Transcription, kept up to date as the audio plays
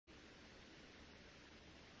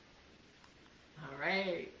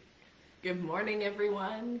right. Good morning,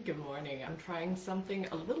 everyone. Good morning. I'm trying something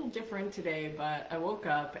a little different today, but I woke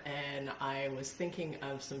up and I was thinking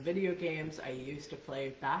of some video games I used to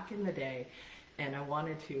play back in the day, and I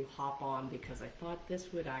wanted to hop on because I thought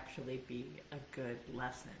this would actually be a good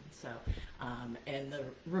lesson. So, and the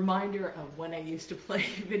reminder of when I used to play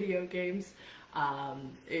video games,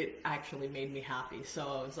 it actually made me happy.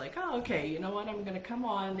 So I was like, oh, okay, you know what? I'm going to come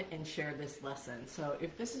on and share this lesson. So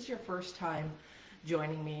if this is your first time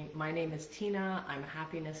joining me, my name is Tina. I'm a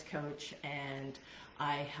happiness coach, and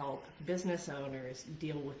I help business owners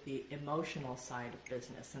deal with the emotional side of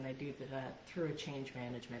business, and I do that through a change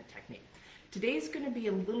management technique. Today's going to be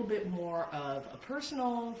a little bit more of a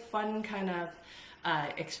personal, fun kind of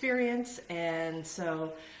experience, and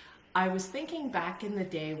so I was thinking back in the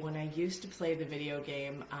day when I used to play the video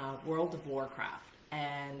game World of Warcraft,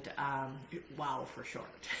 and WoW for short.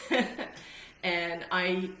 And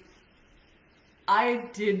I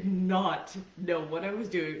did not know what I was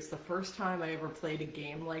doing. It's the first time I ever played a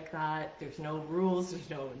game like that. There's no rules, there's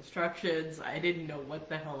no instructions. I didn't know what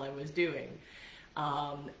the hell I was doing.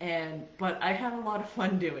 But I had a lot of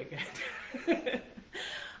fun doing it.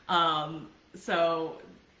 So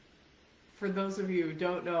for those of you who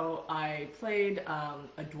don't know, I played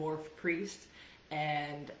a dwarf priest,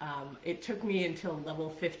 and it took me until level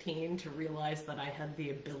 15 to realize that I had the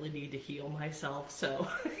ability to heal myself. So,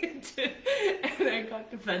 and I got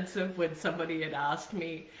defensive when somebody had asked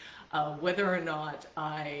me whether or not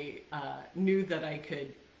I knew that I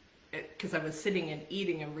could, because I was sitting and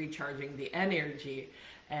eating and recharging the energy,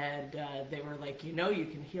 and they were like, you know, you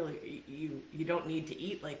can heal, you don't need to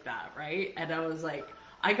eat like that, right? And I was like,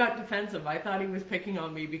 I got defensive. I thought he was picking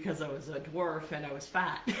on me because I was a dwarf and I was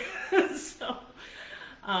fat. So,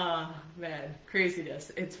 man,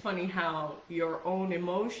 craziness. It's funny how your own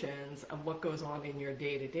emotions of what goes on in your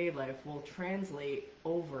day-to-day life will translate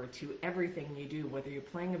over to everything you do, whether you're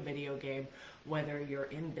playing a video game, whether you're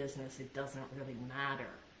in business, it doesn't really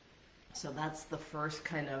matter. So that's the first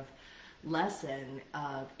kind of lesson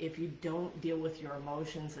of, if you don't deal with your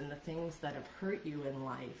emotions and the things that have hurt you in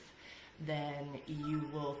life, then you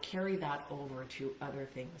will carry that over to other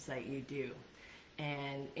things that you do.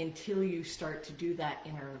 And until you start to do that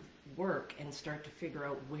inner work and start to figure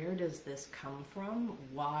out, where does this come from?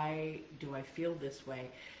 Why do I feel this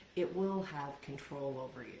way? It will have control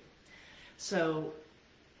over you. So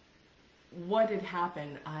what had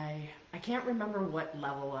happened, I can't remember what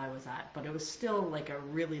level I was at, but it was still like a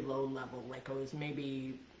really low level. Like it was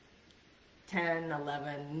maybe 10,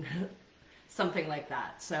 11, something like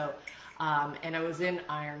that. So, and I was in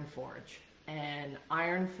Ironforge, and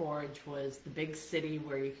Ironforge was the big city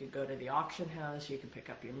where you could go to the auction house, you could pick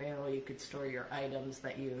up your mail, you could store your items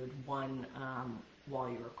that you had won while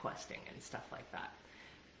you were questing and stuff like that.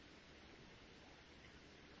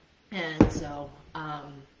 And so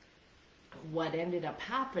what ended up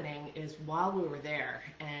happening is, while we were there,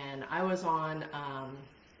 and I was on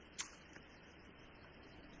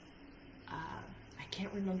I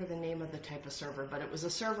can't remember the name of the type of server, but it was a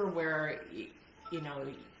server where, you know,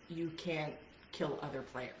 you can't kill other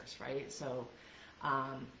players, right? So,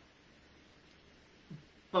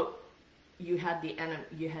 but you had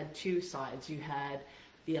you had two sides. You had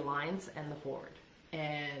the Alliance and the Horde,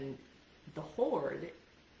 and the Horde,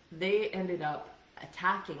 they ended up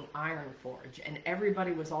attacking Ironforge, and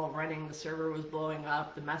everybody was all running. The server was blowing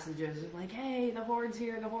up. The messages were like, "Hey, the Horde's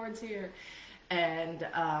here! The Horde's here!" And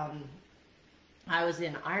I was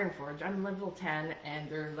in Ironforge. I'm level 10, and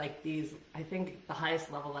they're like these, I think the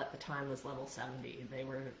highest level at the time was level 70. They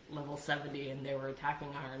were level 70, and they were attacking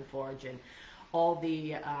Ironforge, and all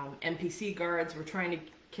the NPC guards were trying to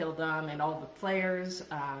kill them, and all the players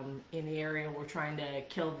in the area were trying to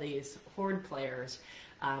kill these Horde players,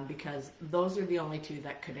 because those are the only two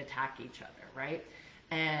that could attack each other, right?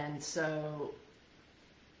 And so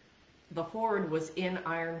the Horde was in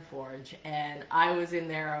Ironforge, and I was in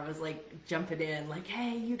there. I was like jumping in, like,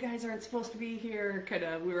 hey, you guys aren't supposed to be here.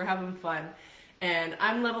 We were having fun. And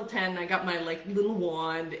I'm level 10. I got my like little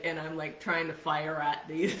wand, and I'm like trying to fire at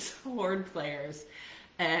these Horde players.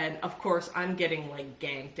 And of course, I'm getting like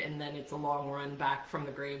ganked, and then it's a long run back from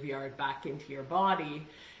the graveyard back into your body.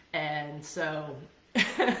 And so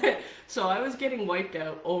so I was getting wiped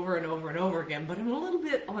out over and over and over again, but I'm a little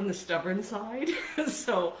bit on the stubborn side.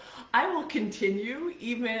 So I will continue,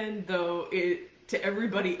 even though to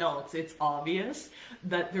everybody else it's obvious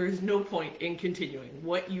that there is no point in continuing.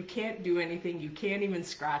 What, you can't do anything, you can't even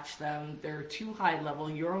scratch them, they're too high level,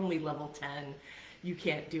 you're only level 10, you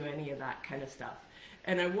can't do any of that kind of stuff.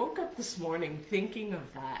 And I woke up this morning thinking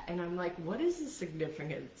of that, and I'm like, what is the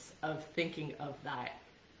significance of thinking of that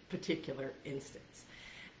particular instance.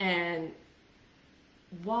 And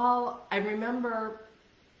while I remember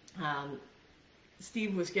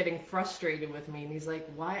Steve was getting frustrated with me, and he's like,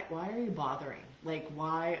 why are you bothering? Like,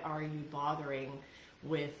 why are you bothering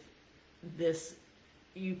with this?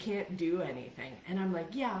 You can't do anything. And I'm like,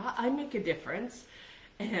 yeah, I make a difference.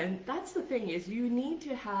 And that's the thing, is you need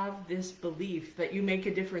to have this belief that you make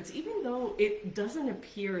a difference, even though it doesn't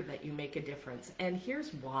appear that you make a difference. And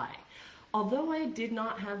here's why. Although I did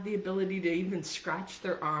not have the ability to even scratch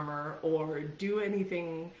their armor or do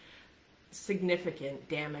anything significant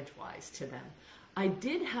damage-wise to them, I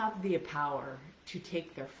did have the power to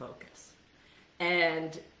take their focus.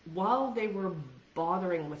 And while they were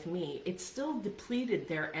bothering with me, it still depleted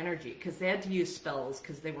their energy, because they had to use spells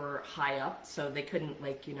because they were high up, so they couldn't,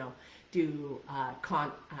 like, you know, do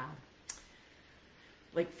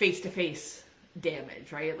like face-to-face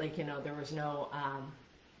damage, right? Like, you know, there was no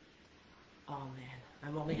oh man,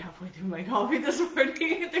 I'm only halfway through my coffee this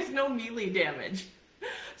morning. There's no melee damage,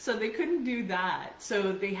 so they couldn't do that,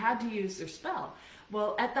 so they had to use their spell.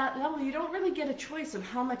 Well, at that level, you don't really get a choice of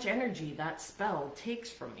how much energy that spell takes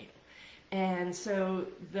from you. And so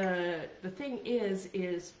the thing is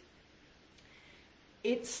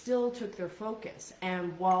it still took their focus.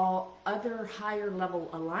 And while other higher level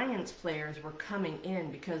alliance players were coming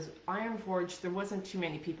in, because Ironforge, there wasn't too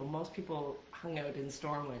many people. Most people hung out in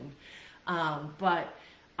Stormwind. But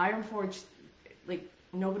Ironforge, like,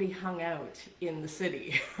 nobody hung out in the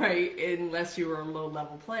city, right? Unless you were a low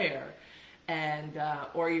level player, and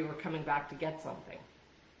or you were coming back to get something.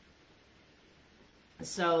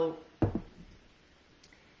 So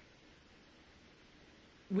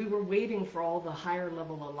we were waiting for all the higher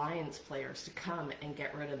level alliance players to come and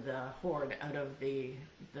get rid of the horde out of the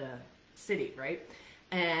city, right?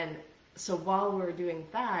 And so while we were doing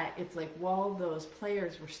that, it's like, while those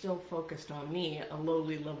players were still focused on me, a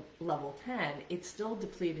lowly level 10, it still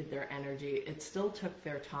depleted their energy. It still took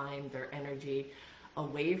their time, their energy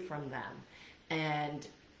away from them. And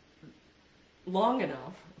long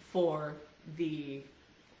enough for the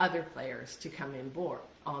other players to come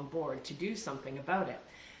on board to do something about it.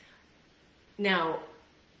 Now,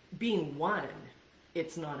 being one,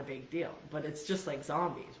 it's not a big deal, but it's just like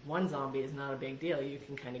zombies. One zombie is not a big deal. You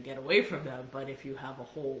can kind of get away from them, but if you have a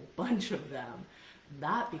whole bunch of them,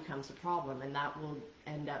 that becomes a problem, and that will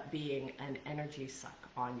end up being an energy suck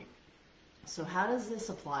on you. So how does this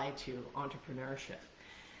apply to entrepreneurship?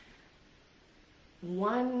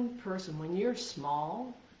 One person, when you're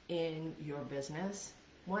small in your business,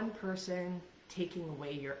 one person taking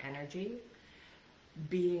away your energy,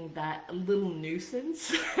 being that little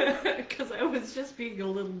nuisance, because I was just being a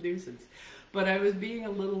little nuisance, but I was being a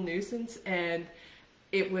little nuisance, and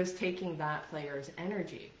it was taking that player's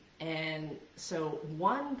energy. And so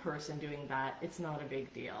one person doing that, it's not a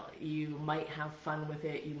big deal. You might have fun with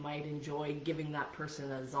it. You might enjoy giving that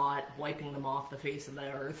person a zot, wiping them off the face of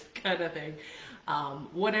the earth kind of thing,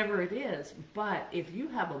 whatever it is. But if you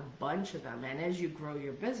have a bunch of them, and as you grow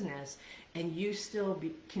your business and you still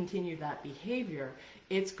continue that behavior,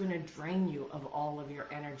 it's going to drain you of all of your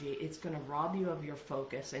energy. It's going to rob you of your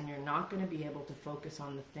focus, and you're not going to be able to focus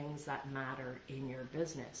on the things that matter in your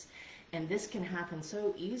business. And this can happen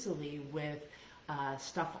so easily with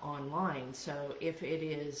stuff online. So if it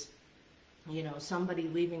is, you know, somebody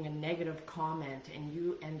leaving a negative comment and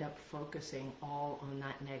you end up focusing all on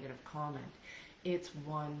that negative comment, it's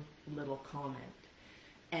one little comment.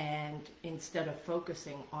 And instead of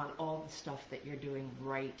focusing on all the stuff that you're doing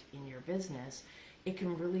right in your business, it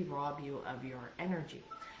can really rob you of your energy.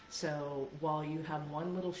 So while you have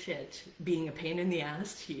one little shit being a pain in the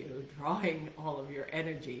ass to you, drawing all of your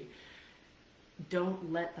energy,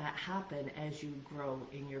 don't let that happen as you grow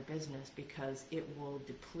in your business, because it will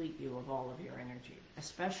deplete you of all of your energy,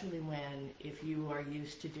 especially if you are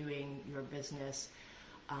used to doing your business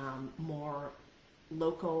more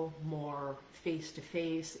local, more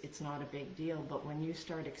face-to-face, it's not a big deal. But when you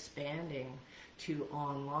start expanding to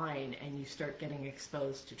online and you start getting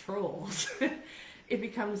exposed to trolls, it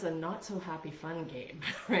becomes a not so happy fun game,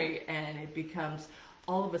 right? And it becomes,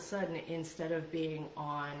 all of a sudden, instead of being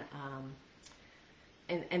on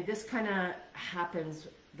and this kind of happens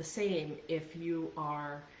the same if you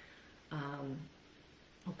are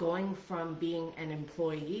going from being an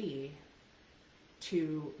employee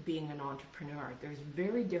to being an entrepreneur. There's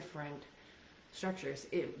very different structures.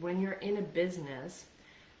 When you're in a business,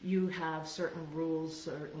 you have certain rules,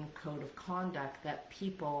 certain code of conduct that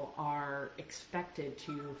people are expected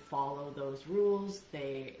to follow those rules.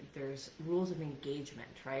 There's rules of engagement,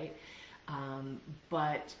 right?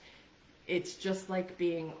 But it's just like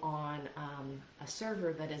being on a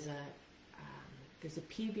server that is there's a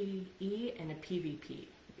PvE and a PvP.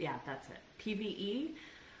 Yeah, that's it. PvE,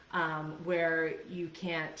 where you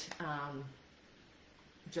can't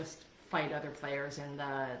just fight other players, and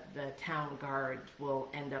the town guard will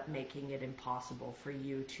end up making it impossible for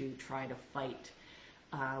you to try to fight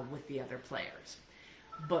with the other players.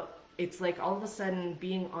 But it's like all of a sudden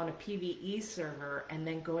being on a PvE server and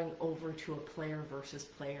then going over to a player versus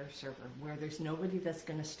player server where there's nobody that's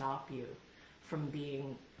going to stop you from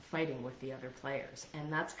fighting with the other players.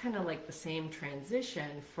 And that's kind of like the same transition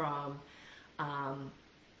from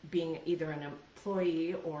being either an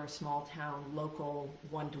employee or a small town local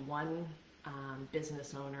one-to-one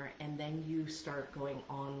business owner, and then you start going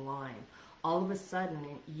online. All of a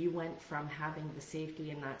sudden you went from having the safety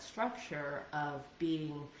in that structure of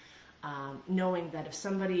being knowing that if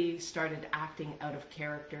somebody started acting out of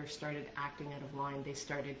character, started acting out of line, they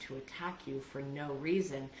started to attack you for no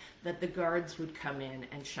reason, that the guards would come in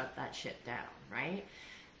and shut that shit down, right?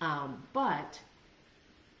 But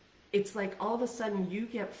it's like all of a sudden you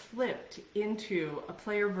get flipped into a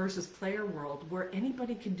player versus player world where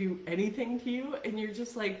anybody can do anything to you, and you're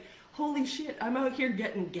just like, holy shit, I'm out here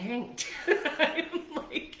getting ganked. I'm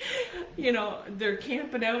like, you know, they're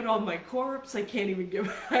camping out on my corpse. I can't even get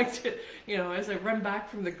back to, you know, as I run back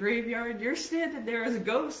from the graveyard, you're standing there as a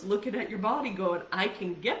ghost looking at your body going, I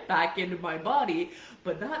can get back into my body,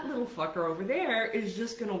 but that little fucker over there is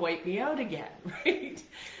just going to wipe me out again, right?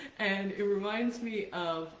 And it reminds me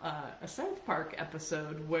of a South Park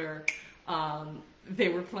episode where they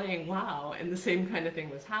were playing WoW and the same kind of thing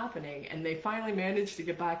was happening, and they finally managed to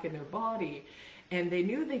get back in their body, and they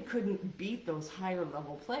knew they couldn't beat those higher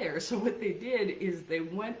level players. So what they did is they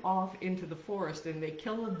went off into the forest and they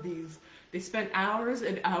killed these, they spent hours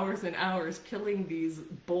and hours and hours killing these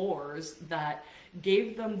boars that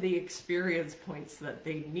gave them the experience points that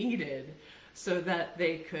they needed so that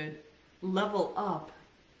they could level up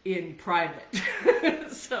in private.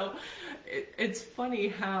 So it's funny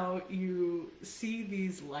how you see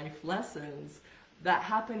these life lessons that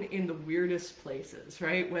happen in the weirdest places,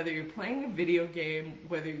 right? Whether you're playing a video game,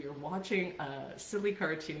 whether you're watching a silly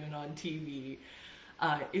cartoon on TV,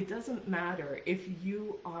 it doesn't matter. If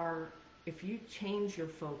you change your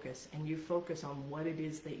focus and you focus on what it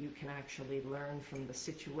is that you can actually learn from the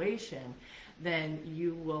situation, then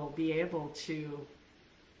you will be able to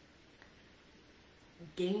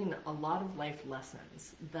gain a lot of life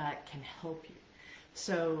lessons that can help you.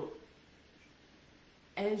 So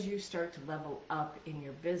as you start to level up in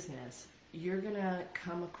your business, you're gonna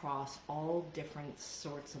come across all different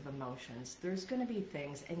sorts of emotions. There's gonna be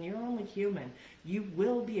things, and you're only human, you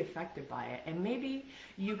will be affected by it. And maybe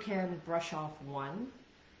you can brush off one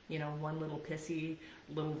little pissy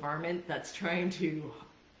little varmint that's trying to,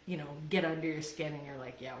 get under your skin, and you're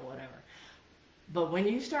like, yeah, whatever. But when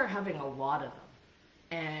you start having a lot of them,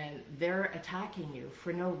 and they're attacking you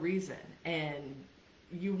for no reason, and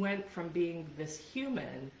you went from being this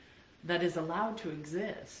human that is allowed to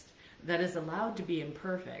exist, that is allowed to be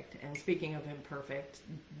imperfect. And speaking of imperfect,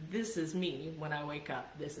 this is me when I wake up.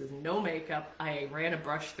 This is no makeup. I ran a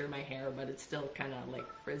brush through my hair, but it's still kind of like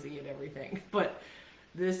frizzy and everything. But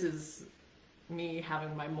this is me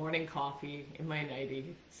having my morning coffee in my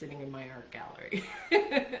nightie, sitting in my art gallery.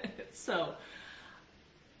 So,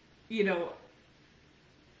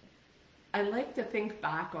 I like to think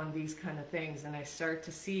back on these kind of things, and I start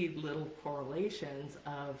to see little correlations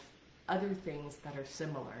of other things that are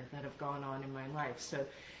similar that have gone on in my life. So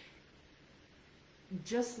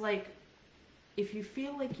just like if you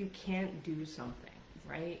feel like you can't do something,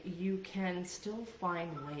 right, you can still find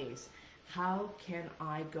ways. How can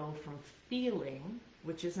I go from feeling,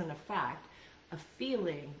 which isn't a fact, a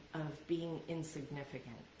feeling of being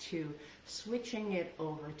insignificant, to switching it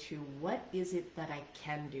over to what is it that I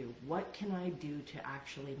can do? What can I do to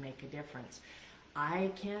actually make a difference?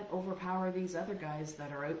 I can't overpower these other guys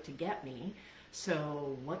that are out to get me,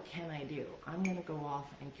 so what can I do? I'm gonna go off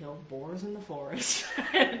and kill boars in the forest,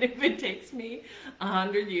 and if it takes me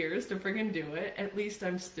 100 years to friggin' do it, at least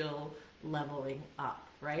I'm still leveling up,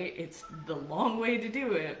 right? It's the long way to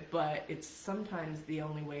do it, but it's sometimes the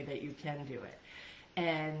only way that you can do it.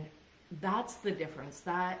 And that's the difference.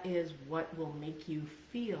 That is what will make you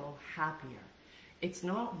feel happier. It's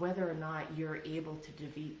not whether or not you're able to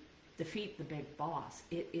defeat the big boss.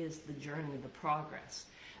 It is the journey, the progress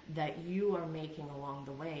that you are making along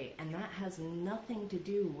the way. And that has nothing to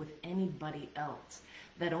do with anybody else.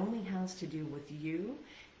 That only has to do with you.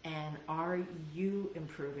 And are you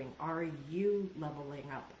improving? Are you leveling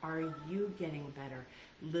up? Are you getting better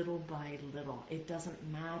little by little? It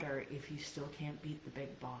doesn't matter if you still can't beat the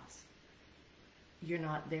big boss. You're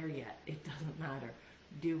not there yet. It doesn't matter.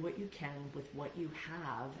 do what you can with what you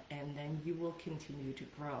have, and then you will continue to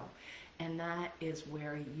grow. And that is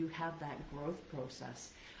where you have that growth process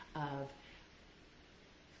of,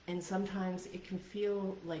 and sometimes it can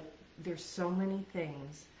feel like there's so many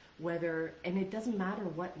things, and it doesn't matter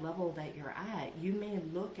what level that you're at, you may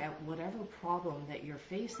look at whatever problem that you're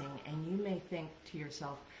facing and you may think to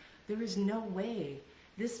yourself, there is no way,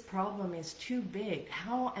 this problem is too big.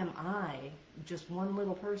 How am I, just one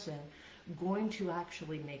little person, going to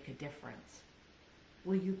actually make a difference?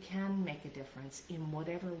 Well, you can make a difference in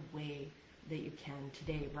whatever way that you can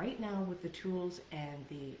today, right now, with the tools and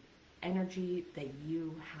the energy that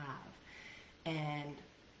you have. And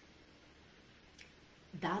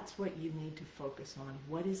that's what you need to focus on.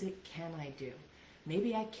 What is it can I do?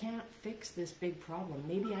 Maybe I can't fix this big problem.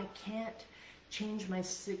 Maybe I can't change my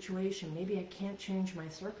situation. Maybe I can't change my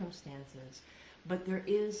circumstances. But there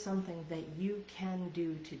is something that you can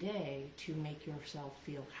do today to make yourself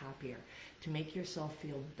feel happier, to make yourself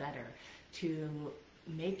feel better, to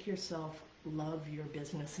make yourself love your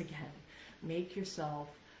business again, make yourself,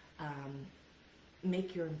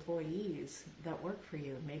 make your employees that work for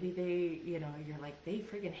you, maybe they, you're like, they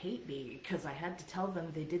friggin' hate me because I had to tell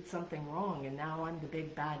them they did something wrong and now I'm the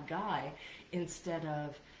big bad guy, instead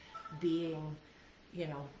of being,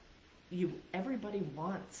 everybody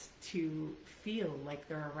wants to feel like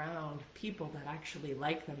they're around people that actually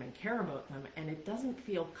like them and care about them, and it doesn't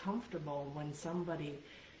feel comfortable when somebody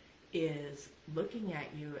is looking at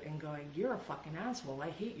you and going, you're a fucking asshole, I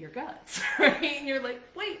hate your guts, right? And you're like,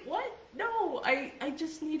 wait, what? No, I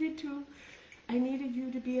just needed you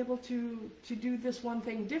to be able to do this one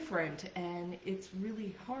thing different, and it's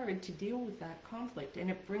really hard to deal with that conflict, and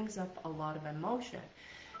it brings up a lot of emotion.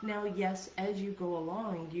 Now, yes, as you go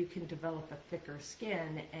along, you can develop a thicker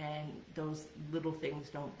skin, and those little things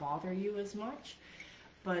don't bother you as much,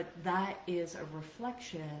 but that is a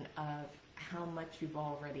reflection of how much you've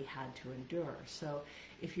already had to endure. So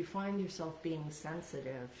if you find yourself being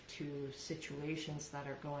sensitive to situations that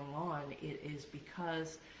are going on, it is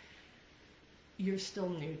because you're still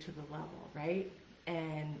new to the level, right?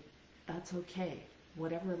 And that's okay.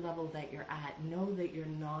 Whatever level that you're at, know that you're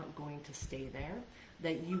not going to stay there,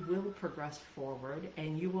 that you will progress forward,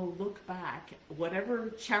 and you will look back, whatever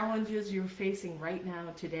challenges you're facing right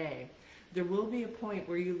now today, there will be a point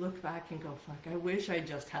where you look back and go, fuck, I wish I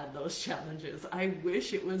just had those challenges. I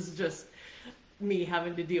wish it was just me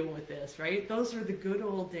having to deal with this, right? Those are the good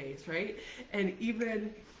old days, right? And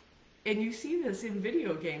you see this in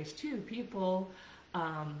video games too. People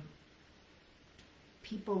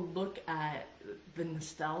look at the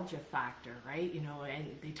nostalgia factor, right?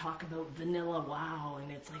 And they talk about vanilla WoW,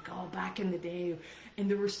 and it's like, oh, back in the day, and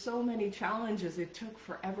there were so many challenges. It took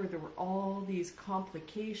forever. There were all these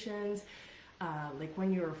complications. Like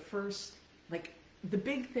when you were first, like the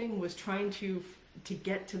big thing was trying to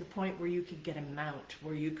get to the point where you could get a mount,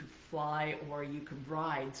 where you could fly or you could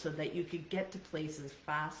ride, so that you could get to places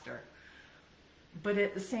faster. But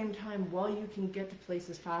at the same time, while you can get to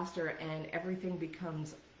places faster and everything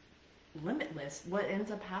becomes limitless, what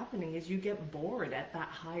ends up happening is you get bored at that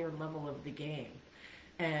higher level of the game.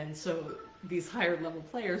 And so these higher level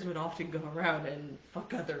players would often go around and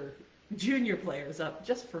fuck other junior players up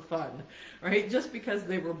just for fun, right? Just because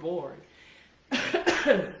they were bored.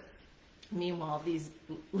 Meanwhile, these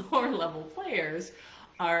lower level players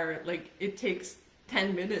are like, it takes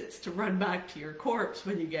 10 minutes to run back to your corpse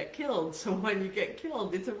when you get killed. So when you get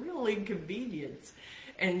killed, it's a real inconvenience,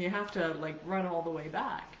 and you have to like run all the way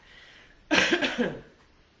back.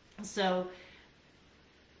 So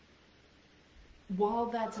while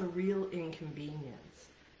that's a real inconvenience,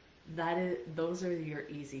 those are your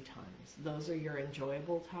easy times. Those are your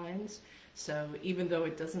enjoyable times. So even though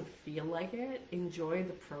it doesn't feel like it, enjoy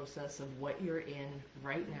the process of what you're in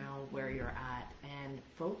right now, where you're at, and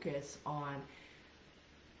focus on,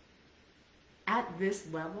 at this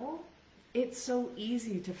level, it's so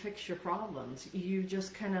easy to fix your problems. You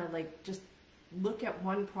just kind of like, just look at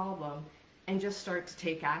one problem and just start to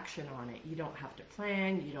take action on it. You don't have to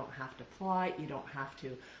plan, you don't have to plot, you don't have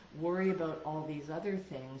to worry about all these other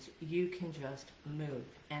things. You can just move.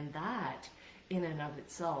 And that, in and of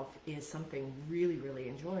itself, is something really, really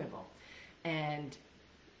enjoyable. And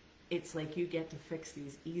it's like you get to fix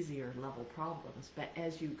these easier level problems. But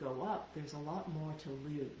as you go up, there's a lot more to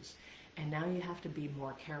lose. And now you have to be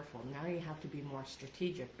more careful. Now you have to be more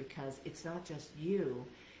strategic, because it's not just you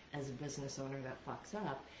as a business owner that fucks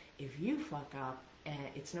up. If you fuck up,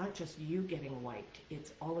 it's not just you getting wiped.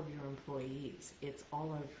 It's all of your employees. It's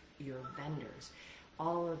all of your vendors.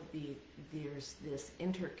 There's this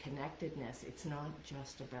interconnectedness. It's not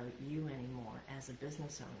just about you anymore as a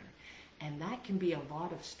business owner. And that can be a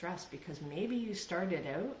lot of stress, because maybe you started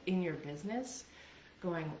out in your business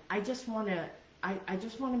going, I just want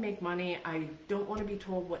to make money. I don't want to be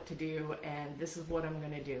told what to do, and this is what I'm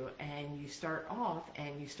going to do. And you start off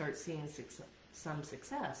and you start seeing some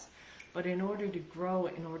success. But in order to grow,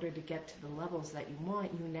 in order to get to the levels that you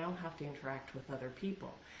want, you now have to interact with other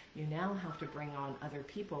people. You now have to bring on other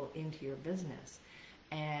people into your business.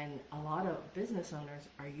 And a lot of business owners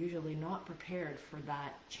are usually not prepared for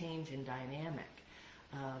that change in dynamic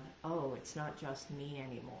of, oh, it's not just me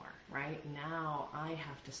anymore, right? Now I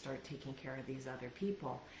have to start taking care of these other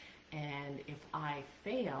people. And if I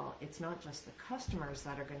fail, it's not just the customers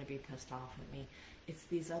that are going to be pissed off at me. It's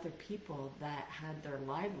these other people that had their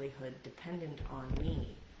livelihood dependent on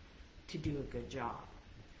me to do a good job.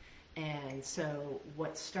 And so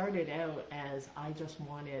what started out as I just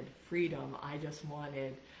wanted freedom, I just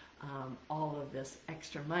wanted all of this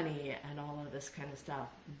extra money and all of this kind of stuff,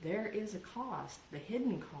 there is a cost. The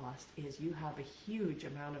hidden cost is you have a huge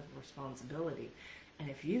amount of responsibility. And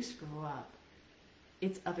if you screw up,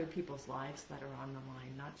 it's other people's lives that are on the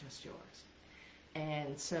line, not just yours.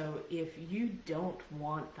 And so if you don't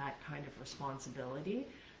want that kind of responsibility,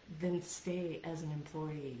 then stay as an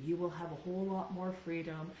employee. You will have a whole lot more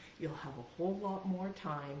freedom. You'll have a whole lot more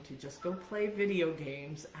time to just go play video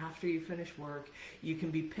games after you finish work. You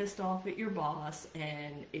can be pissed off at your boss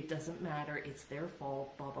and it doesn't matter. It's their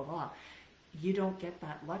fault, blah, blah, blah. You don't get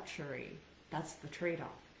that luxury. That's the trade-off.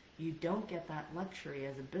 You don't get that luxury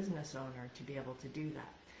as a business owner to be able to do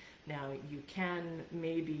that. Now, you can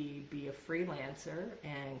maybe be a freelancer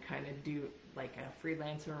and kind of do like a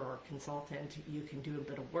freelancer or a consultant. You can do a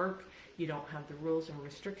bit of work. You don't have the rules and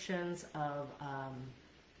restrictions of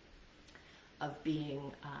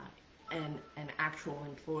being an actual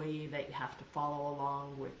employee that you have to follow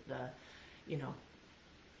along with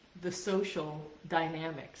the social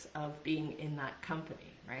dynamics of being in that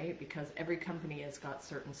company, right? Because every company has got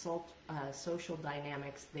certain social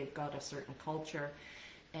dynamics. They've got a certain culture.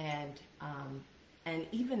 And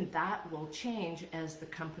even that will change as the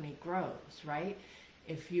company grows, right?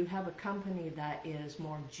 If you have a company that is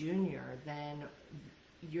more junior, then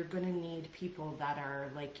you're going to need people that are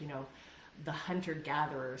like, the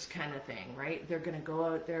hunter-gatherers kind of thing, right? They're going to go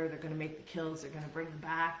out there, they're going to make the kills, they're going to bring them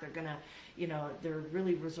back, they're going to, they're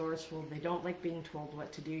really resourceful, they don't like being told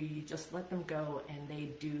what to do, you just let them go and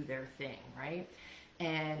they do their thing, right?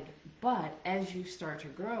 But as you start to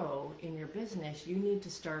grow in your business, you need to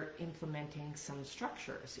start implementing some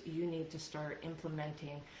structures. You need to start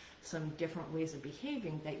implementing some different ways of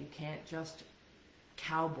behaving that you can't just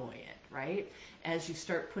cowboy it, right? As you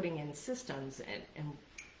start putting in systems, and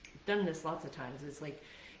done this lots of times, it's like,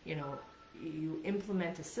 you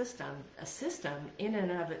implement a system in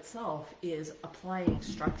and of itself is applying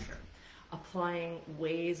structure, applying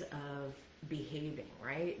ways of behaving,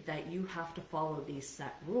 right? That you have to follow these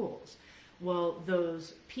set rules. Well,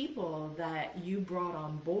 those people that you brought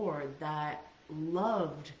on board that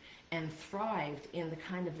loved and thrived in the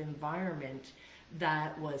kind of environment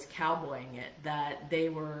that was cowboying it, that they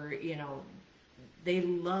were, they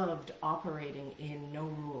loved operating in no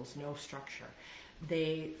rules, no structure.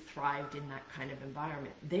 They thrived in that kind of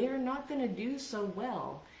environment. They are not going to do so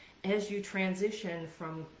well as you transition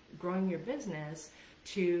from growing your business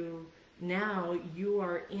to now you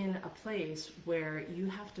are in a place where you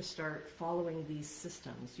have to start following these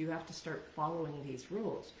systems. You have to start following these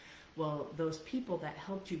rules. Well, those people that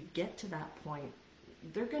helped you get to that point,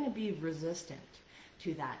 they're going to be resistant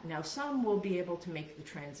to that. Now, some will be able to make the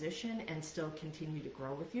transition and still continue to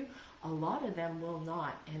grow with you. A lot of them will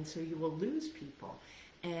not, and so you will lose people.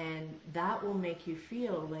 And that will make you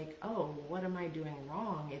feel like, oh, what am I doing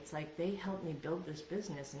wrong? It's like they helped me build this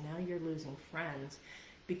business, and now you're losing friends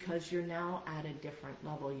because you're now at a different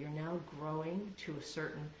level. You're now growing to a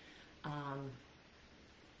certain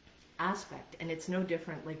aspect, and it's no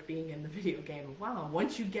different like being in the video game. Wow,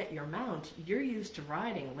 once you get your mount, you're used to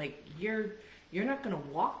riding. Like you're not going to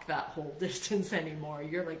walk that whole distance anymore.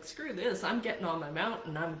 You're like, screw this, I'm getting on my mount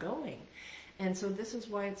and I'm going. And so this is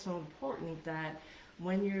why it's so important that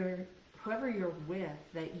when whoever you're with,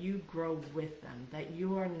 that you grow with them, that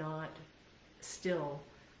you are not still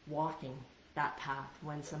walking that path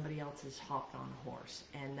when somebody else has hopped on a horse,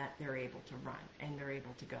 and that they're able to run and they're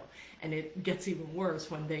able to go. And it gets even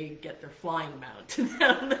worse when they get their flying mount.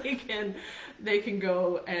 Then they can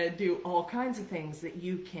go and do all kinds of things that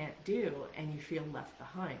you can't do, and you feel left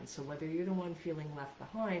behind. So whether you're the one feeling left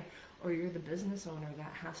behind or you're the business owner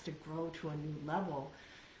that has to grow to a new level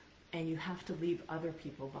and you have to leave other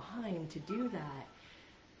people behind to do that,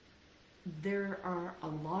 there are a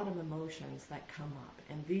lot of emotions that come up,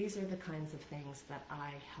 and these are the kinds of things that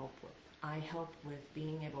I help with. I help with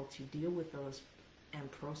being able to deal with those and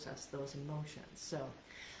process those emotions. So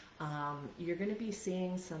you're going to be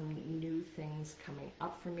seeing some new things coming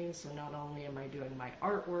up for me. So not only am I doing my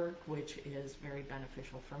artwork, which is very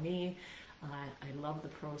beneficial for me, I love the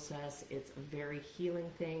process. It's a very healing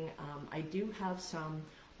thing. I do have some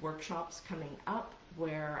workshops coming up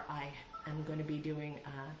where I am going to be doing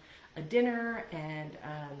a dinner and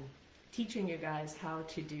teaching you guys how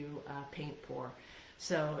to do paint pour.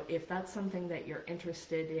 So if that's something that you're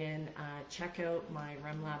interested in, check out my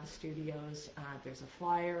RemLab Studios. There's a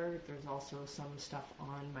flyer. There's also some stuff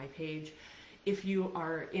on my page. If you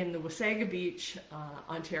are in the Wasaga Beach,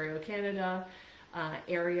 Ontario, Canada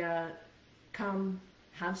area, come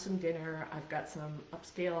have some dinner. I've got some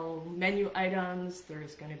upscale menu items.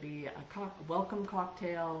 There's going to be a welcome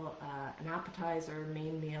cocktail, an appetizer,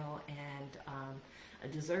 main meal, and a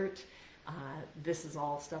dessert. This is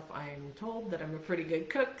all stuff I'm told that I'm a pretty good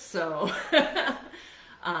cook, so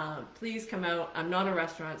please come out. I'm not a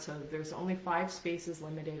restaurant, so there's only 5 spaces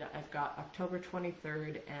limited. I've got October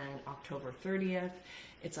 23rd and October 30th.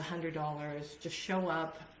 It's $100. Just show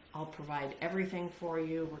up. I'll provide everything for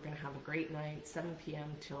you. We're going to have a great night, 7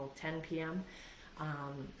 p.m. till 10 p.m.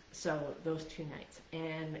 So those 2 nights.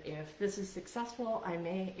 And if this is successful, I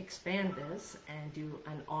may expand this and do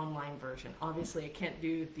an online version. Obviously, I can't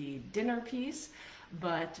do the dinner piece,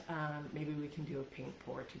 but maybe we can do a paint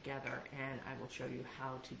pour together, and I will show you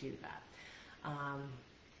how to do that.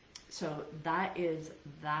 So that is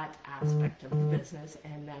that aspect of the business.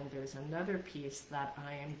 And then there's another piece that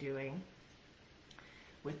I am doing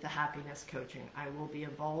with the happiness coaching. I will be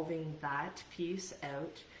evolving that piece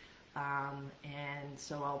out. And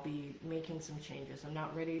so I'll be making some changes. I'm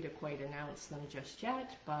not ready to quite announce them just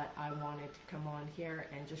yet, but I wanted to come on here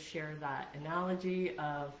and just share that analogy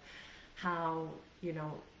of how, you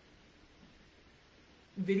know,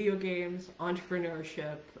 video games,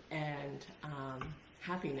 entrepreneurship, and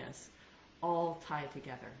happiness all tie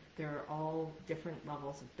together. They're all different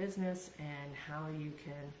levels of business, and how you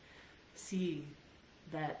can see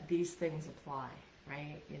that these things apply.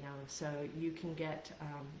 Right? You know, so you can get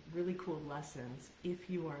really cool lessons if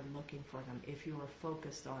you are looking for them, if you are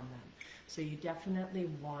focused on them. So you definitely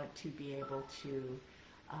want to be able to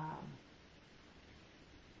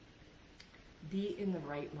be in the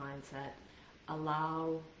right mindset.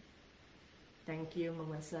 Thank you,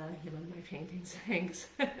 Melissa. You love my paintings. Thanks.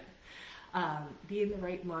 Be in the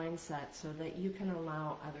right mindset so that you can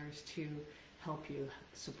allow others to help you,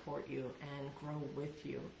 support you, and grow with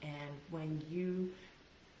you. And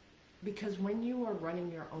because when you are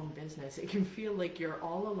running your own business, it can feel like you're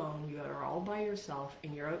all alone, you are all by yourself,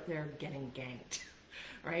 and you're out there getting ganked,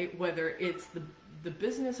 right? Whether it's the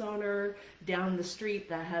business owner down the street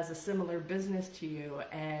that has a similar business to you,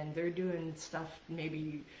 and they're doing stuff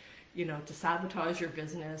maybe, you know, to sabotage your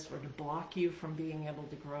business or to block you from being able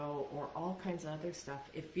to grow, or all kinds of other stuff.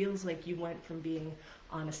 It feels like you went from being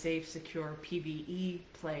on a safe, secure PvE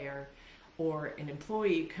player or an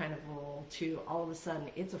employee kind of role to all of a sudden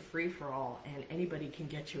it's a free-for-all and anybody can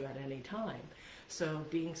get you at any time. So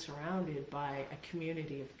being surrounded by a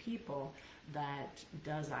community of people that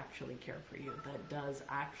does actually care for you, that does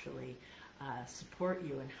actually support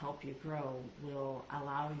you and help you grow, will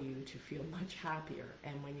allow you to feel much happier.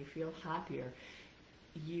 And when you feel happier,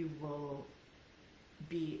 you will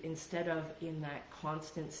be, instead of in that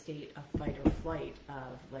constant state of fight or flight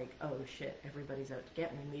of like, oh shit, everybody's out to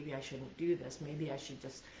get me, maybe I shouldn't do this, maybe I should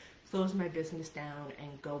just close my business down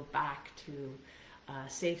and go back to a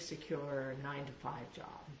safe, secure 9-to-5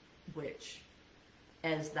 job, which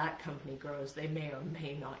as that company grows, they may or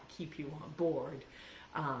may not keep you on board.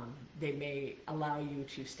 They may allow you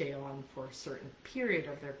to stay on for a certain period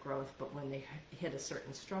of their growth, but when they hit a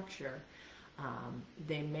certain structure,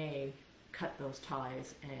 they may cut those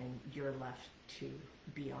ties and you're left to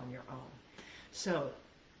be on your own. So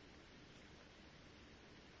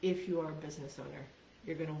if you are a business owner,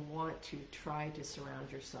 you're going to want to try to surround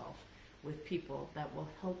yourself with people that will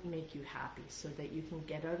help make you happy so that you can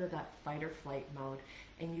get out of that fight or flight mode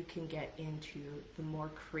and you can get into the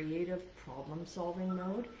more creative problem solving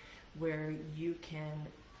mode where you can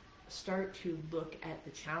start to look at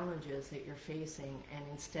the challenges that you're facing, and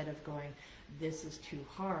instead of going, this is too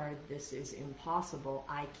hard, this is impossible,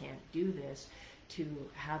 I can't do this, to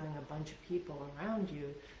having a bunch of people around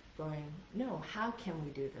you going, no, how can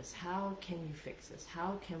we do this? How can you fix this?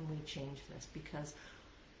 How can we change this? Because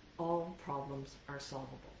all problems are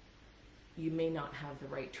solvable. You may not have the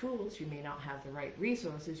right tools, you may not have the right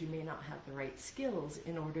resources, you may not have the right skills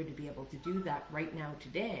in order to be able to do that right now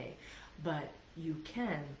today, but you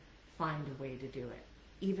can find a way to do it,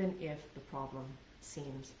 even if the problem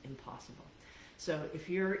seems impossible. So if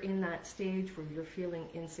you're in that stage where you're feeling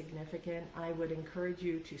insignificant, I would encourage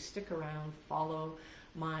you to stick around, follow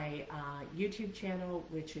my YouTube channel,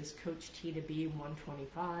 which is Coach T2B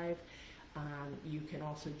 125. You can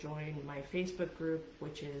also join my Facebook group,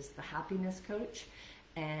 which is The Happiness Coach,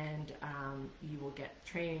 and you will get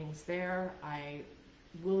trainings there. I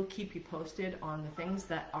will keep you posted on the things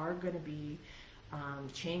that are going to be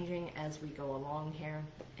changing as we go along here,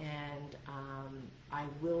 and I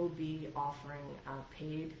will be offering a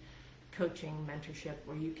paid coaching mentorship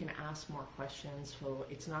where you can ask more questions. So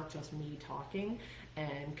it's not just me talking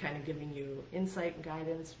and kind of giving you insight and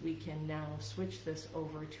guidance. We can now switch this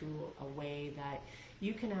over to a way that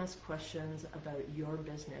you can ask questions about your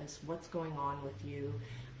business, what's going on with you,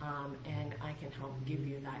 and I can help give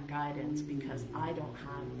you that guidance because I don't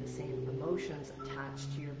have the same emotions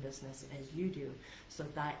attached to your business as you do. So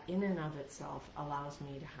that in and of itself allows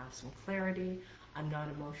me to have some clarity. I'm not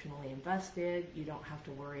emotionally invested. You don't have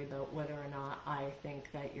to worry about whether or not I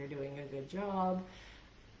think that you're doing a good job.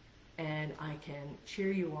 And I can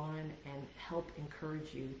cheer you on and help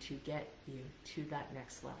encourage you to get you to that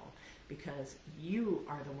next level, because you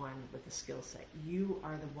are the one with the skill set. You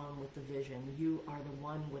are the one with the vision. You are the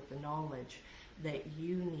one with the knowledge that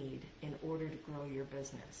you need in order to grow your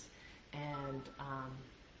business. And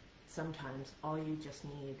sometimes all you just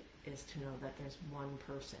need is to know that there's one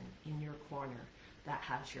person in your corner that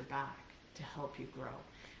has your back to help you grow.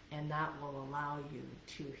 And that will allow you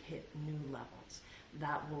to hit new levels.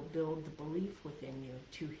 That will build the belief within you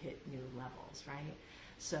to hit new levels, right?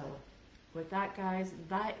 So with that, guys,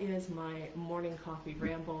 that is my morning coffee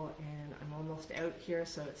ramble, and I'm almost out here,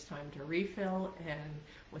 so it's time to refill. And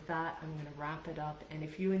with that, I'm going to wrap it up. And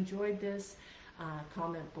if you enjoyed this,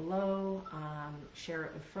 comment below, share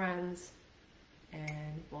it with friends,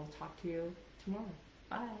 and we'll talk to you tomorrow.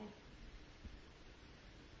 Bye.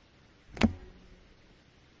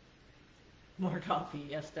 More coffee.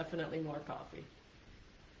 Yes, definitely more coffee.